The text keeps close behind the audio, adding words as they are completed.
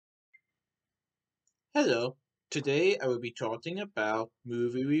Hello, today I will be talking about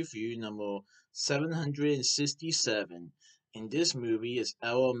movie review number 767, and this movie is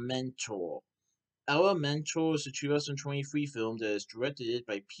Elementor. Elementor is a 2023 film that is directed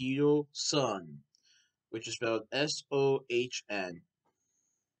by Peter Sun, which is spelled Sohn.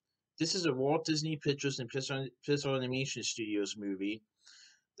 This is a Walt Disney Pictures and Pixar Animation Studios movie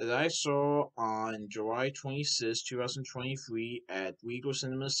that I saw on July 26, 2023 at Regal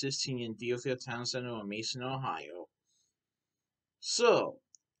Cinema 16 in Deerfield Town Center in Mason, Ohio. So,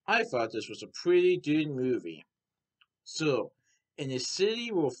 I thought this was a pretty good movie. So, in a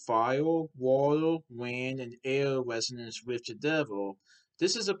city where fire, water, land, and air resonance with the devil,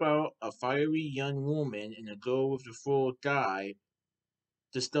 this is about a fiery young woman and a girl with a full guy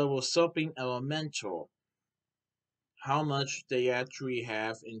discover something elemental, how much they actually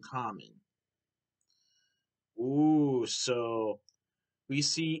have in common. Ooh, so we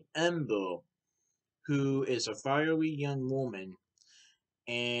see Ember, who is a fiery young woman,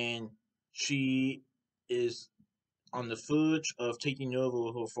 and she is on the verge of taking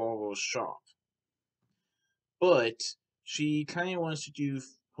over her father's shop. But she kind of wants to do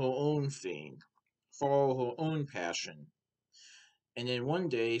her own thing, follow her own passion. And then one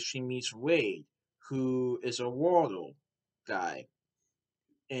day she meets Wade, who is a water guy,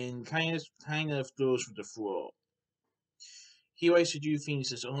 and kind of goes with the flow. He likes to do things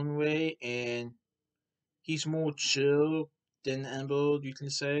his own way, and he's more chill than Ember, you can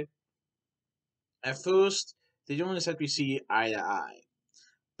say. At first, they don't exactly see eye to eye,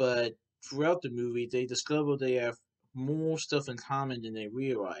 but throughout the movie, they discover they have more stuff in common than they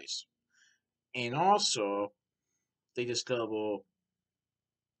realize. And also, they discover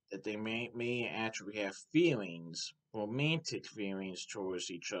that they may actually have feelings, romantic feelings towards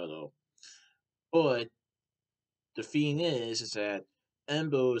each other. But the thing is that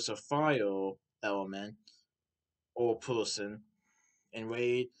Ember is a fire element or person, and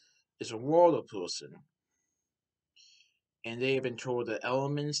Wade is a water person. And they have been told that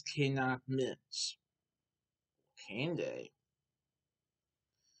elements cannot mix. Can they?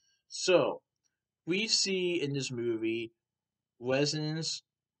 So, we see in this movie residents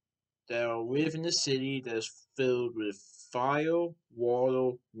that live in the city that is filled with fire,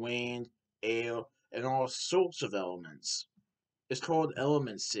 water, wind, air, and all sorts of elements. It's called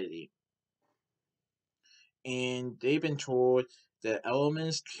Element City, and they've been told that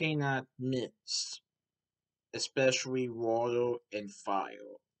elements cannot mix, especially water and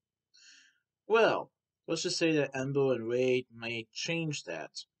fire. Well, let's just say that Ember and Wade may change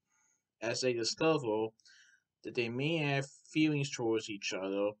that as they discover that they may have feelings towards each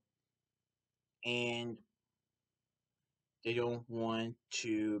other and they don't want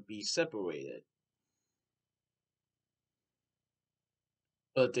to be separated.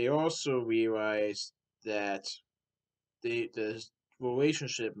 But they also realize that the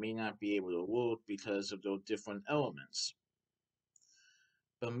relationship may not be able to work because of those different elements.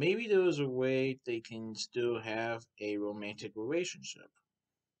 But maybe there is a way they can still have a romantic relationship.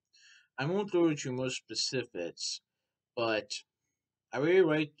 I won't go into more specifics, but I really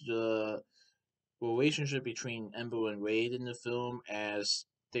like the relationship between Ember and Wade in the film as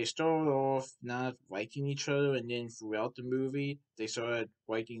they started off not liking each other, and then throughout the movie, they started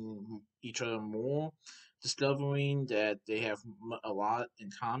liking each other more, discovering that they have a lot in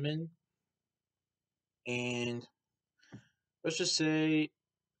common. And let's just say,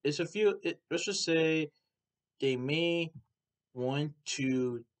 let's just say they may want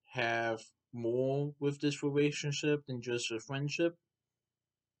to have more with this relationship than just a friendship,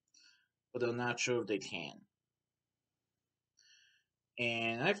 but they're not sure if they can.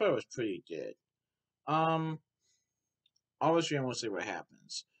 And I thought it was pretty good. Um, Obviously, I won't say what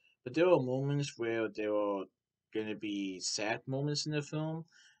happens, but there are moments where there are going to be sad moments in the film,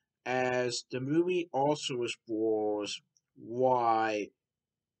 as the movie also explores why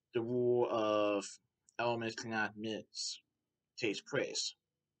the rule of elements cannot mix takes place,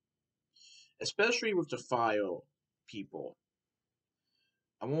 especially with the fire people.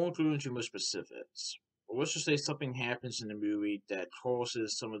 I won't go into much specifics, but let's just say something happens in the movie that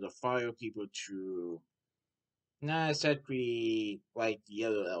causes some of the fire people to not exactly like the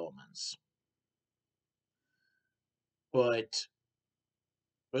other elements. But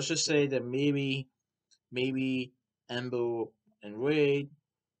let's just say that maybe Ember and Wade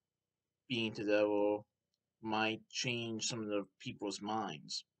being together might change some of the people's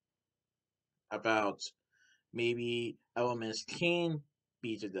minds about maybe elements can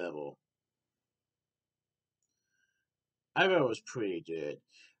be together. I thought it was pretty good.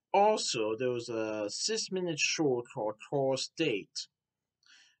 Also, there was a 6 minute short called Tall State,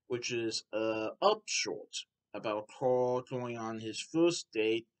 which is up short about Carl going on his first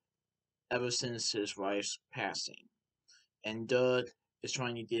date ever since his wife's passing. And Doug is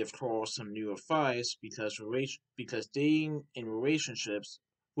trying to give Carl some new advice because dating and relationships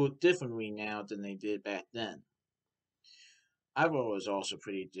work differently now than they did back then. I thought it was also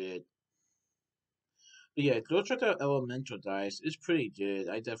pretty good. But yeah, go check out Elemental Dice. It's pretty good.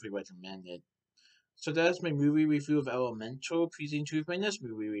 I definitely recommend it. So that's my movie review of Elemental. Please enjoy my next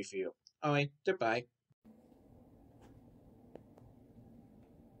movie review. Alright, goodbye.